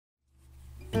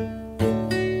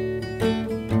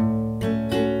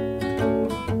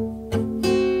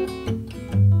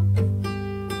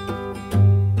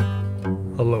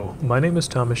My name is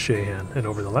Thomas Shahan, and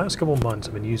over the last couple months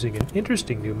I've been using an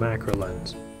interesting new macro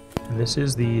lens. And this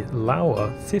is the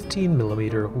LAOWA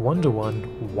 15mm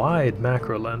 1:1 wide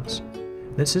macro lens.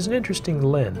 This is an interesting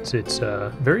lens. It's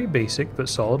very basic but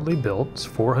solidly built. It's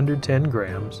 410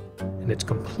 grams, and it's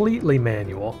completely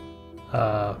manual.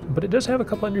 But it does have a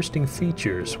couple interesting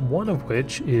features, one of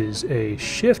which is a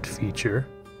shift feature,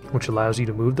 which allows you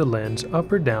to move the lens up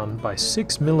or down by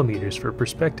 6mm for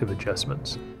perspective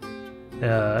adjustments.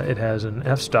 It has an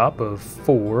f-stop of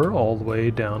 4 all the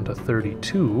way down to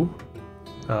 32.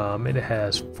 It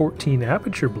has 14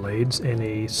 aperture blades and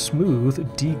a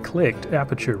smooth de-clicked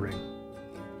aperture ring.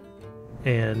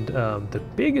 And the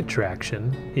big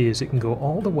attraction is it can go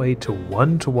all the way to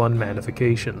 1:1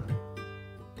 magnification.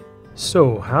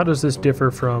 So how does this differ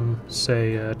from,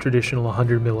 say, a traditional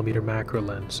 100mm macro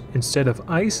lens? Instead of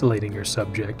isolating your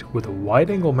subject with a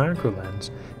wide-angle macro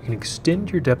lens, you can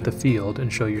extend your depth of field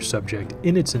and show your subject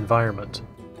in its environment.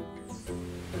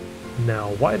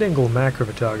 Now, wide-angle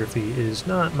macrophotography is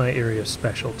not my area of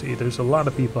specialty. There's a lot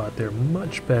of people out there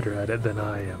much better at it than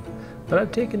I am. But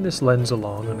I've taken this lens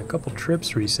along on a couple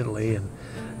trips recently, and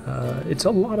it's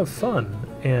a lot of fun,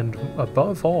 and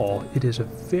above all, it is a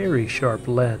very sharp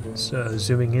lens.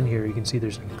 Zooming in here, you can see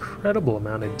there's an incredible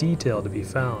amount of detail to be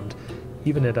found,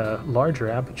 even at larger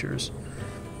apertures.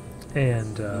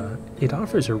 And it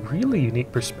offers a really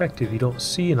unique perspective you don't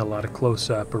see in a lot of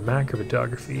close-up or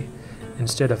macrophotography.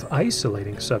 Instead of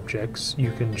isolating subjects,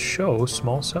 you can show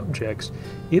small subjects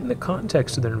in the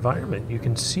context of their environment. You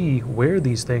can see where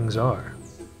these things are.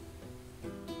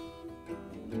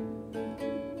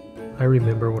 I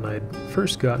remember when I'd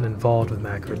first gotten involved with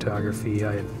macrophotography,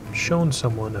 I had shown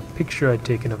someone a picture I'd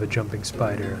taken of a jumping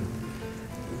spider,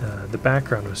 and the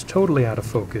background was totally out of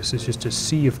focus. It's just a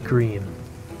sea of green,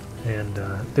 and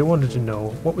they wanted to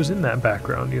know what was in that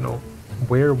background,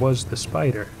 where was the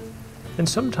spider? And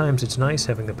sometimes it's nice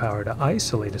having the power to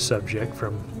isolate a subject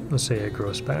from, let's say, a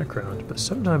gross background, but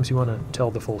sometimes you want to tell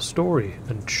the full story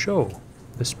and show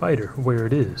the spider where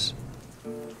it is.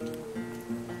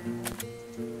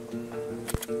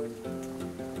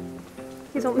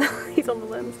 He's on the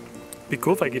lens. Be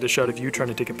cool if I get a shot of you trying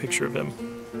to take a picture of him.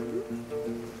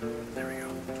 There we go.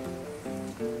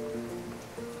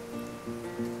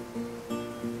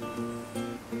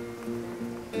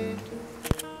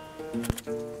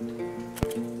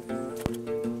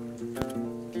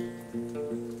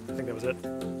 I think that was it.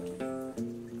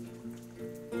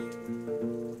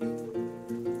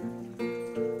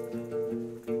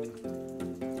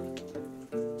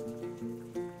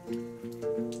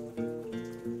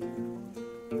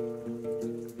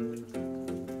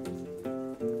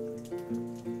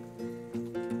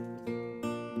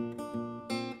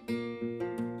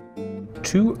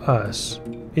 To us,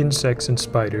 insects and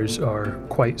spiders are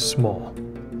quite small,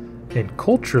 and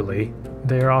culturally,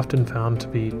 they are often found to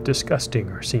be disgusting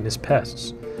or seen as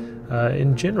pests.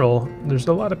 In general, there's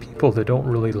a lot of people that don't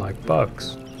really like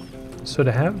bugs. So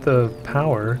to have the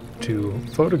power to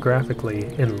photographically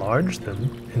enlarge them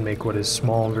and make what is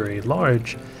small very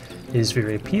large is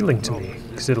very appealing to me,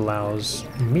 because it allows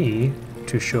me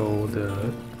to show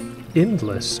the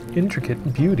endless,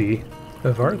 intricate beauty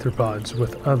of arthropods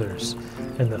with others.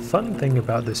 And the fun thing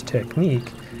about this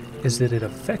technique is that it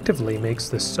effectively makes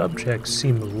the subject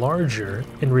seem larger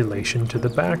in relation to the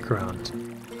background.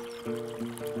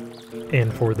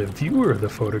 And for the viewer of the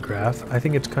photograph, I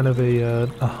think it's kind of a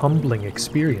humbling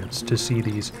experience to see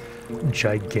these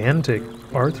gigantic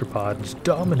arthropods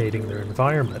dominating their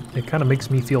environment. It kind of makes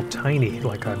me feel tiny,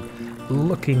 like I'm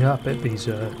looking up at these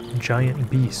giant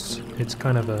beasts. It's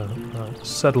kind of a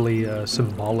subtly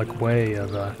symbolic way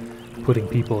of putting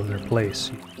people in their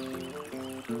place.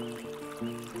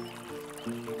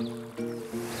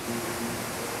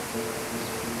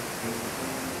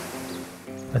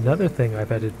 Another thing I've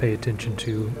had to pay attention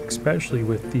to, especially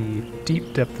with the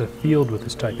deep depth of field with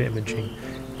this type of imaging,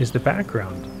 is the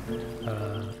background.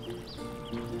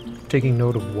 Taking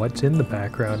note of what's in the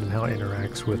background and how it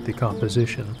interacts with the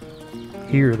composition.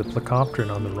 Here, the Plecopteron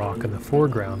on the rock in the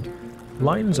foreground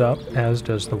lines up, as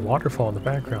does the waterfall in the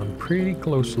background, pretty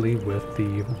closely with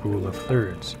the rule of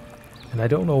thirds. And I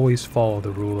don't always follow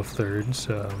the rule of thirds.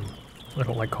 I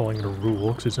don't like calling it a rule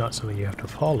because it's not something you have to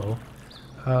follow.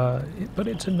 But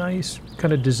it's a nice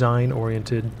kind of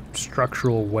design-oriented,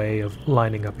 structural way of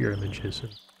lining up your images.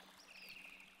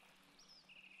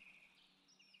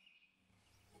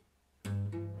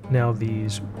 Now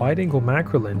these wide-angle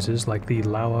macro lenses, like the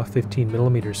LAOWA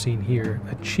 15mm seen here,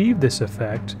 achieve this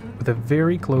effect with a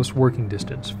very close working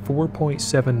distance,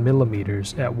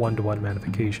 4.7mm at 1:1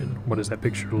 magnification. What does that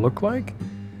picture look like?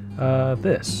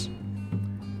 This.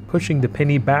 pushing the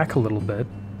penny back a little bit,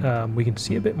 we can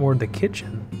see a bit more of the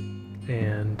kitchen.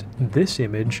 And this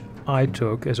image I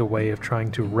took as a way of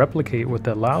trying to replicate what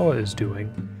the LAOWA is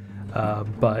doing.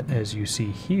 But as you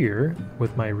see here,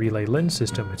 with my relay lens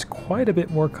system, it's quite a bit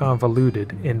more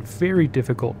convoluted and very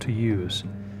difficult to use.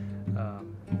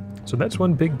 So that's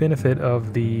one big benefit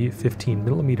of the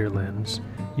 15mm lens.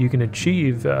 You can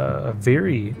achieve a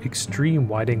very extreme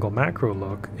wide-angle macro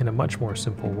look in a much more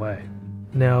simple way.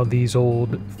 Now, these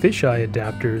old fisheye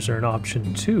adapters are an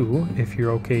option too if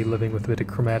you're okay living with a bit of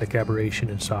chromatic aberration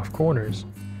and soft corners,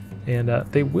 and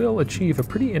they will achieve a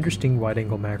pretty interesting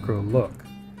wide-angle macro look.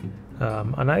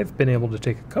 And I've been able to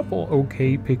take a couple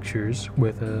okay pictures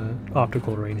with an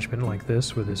optical arrangement like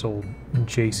this with this old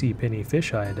JC Penney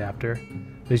fisheye adapter.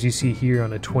 As you see here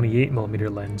on a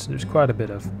 28mm lens, there's quite a bit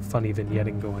of funny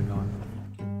vignetting going on.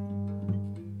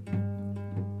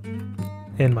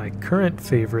 And my current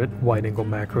favorite wide-angle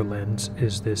macro lens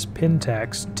is this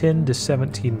Pentax 10 to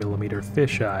 17mm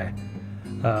fisheye.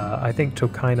 I think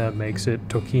Tokina makes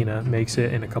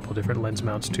it in a couple different lens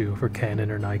mounts too, for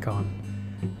Canon or Nikon.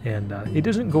 And it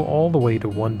doesn't go all the way to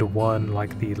 1:1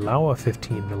 like the LAOWA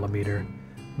 15mm,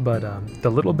 but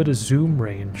the little bit of zoom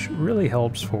range really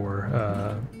helps for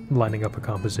lining up a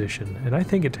composition, and I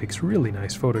think it takes really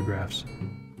nice photographs.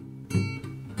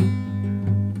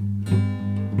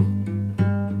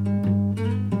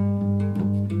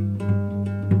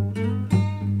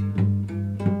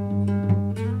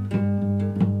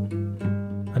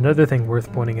 Another thing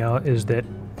worth pointing out is that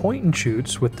point and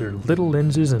shoots with their little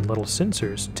lenses and little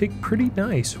sensors take pretty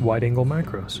nice wide-angle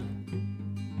macros.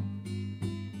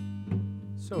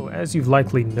 So as you've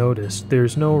likely noticed,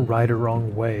 there's no right or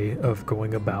wrong way of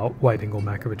going about wide-angle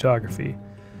macro photography.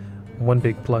 One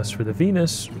big plus for the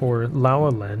Venus or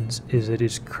LAOWA lens is it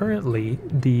is currently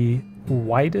the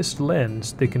widest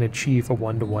lens that can achieve a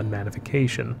 1:1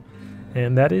 magnification,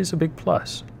 and that is a big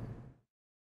plus.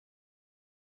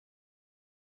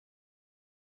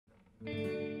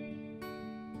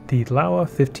 The LAOWA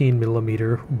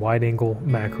 15mm wide-angle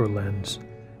macro lens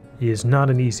is not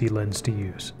an easy lens to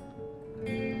use.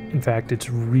 In fact, it's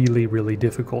really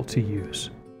difficult to use.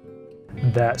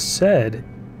 That said,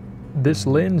 this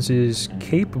lens is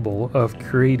capable of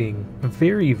creating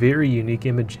very unique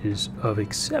images of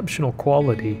exceptional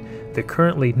quality that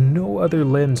currently no other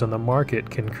lens on the market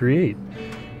can create.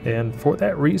 And for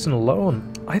that reason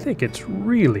alone, I think it's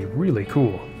really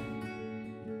cool.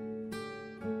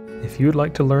 If you would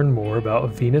like to learn more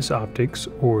about Venus optics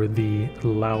or the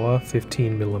LAOWA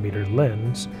 15mm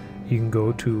lens, you can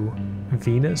go to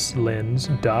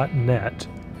venuslens.net.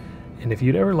 And if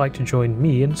you'd ever like to join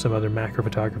me and some other macro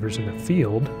photographers in the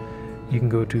field, you can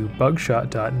go to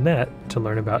bugshot.net to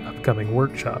learn about upcoming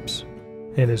workshops.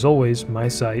 And as always, my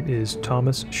site is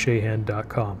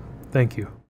thomasshahan.com. Thank you.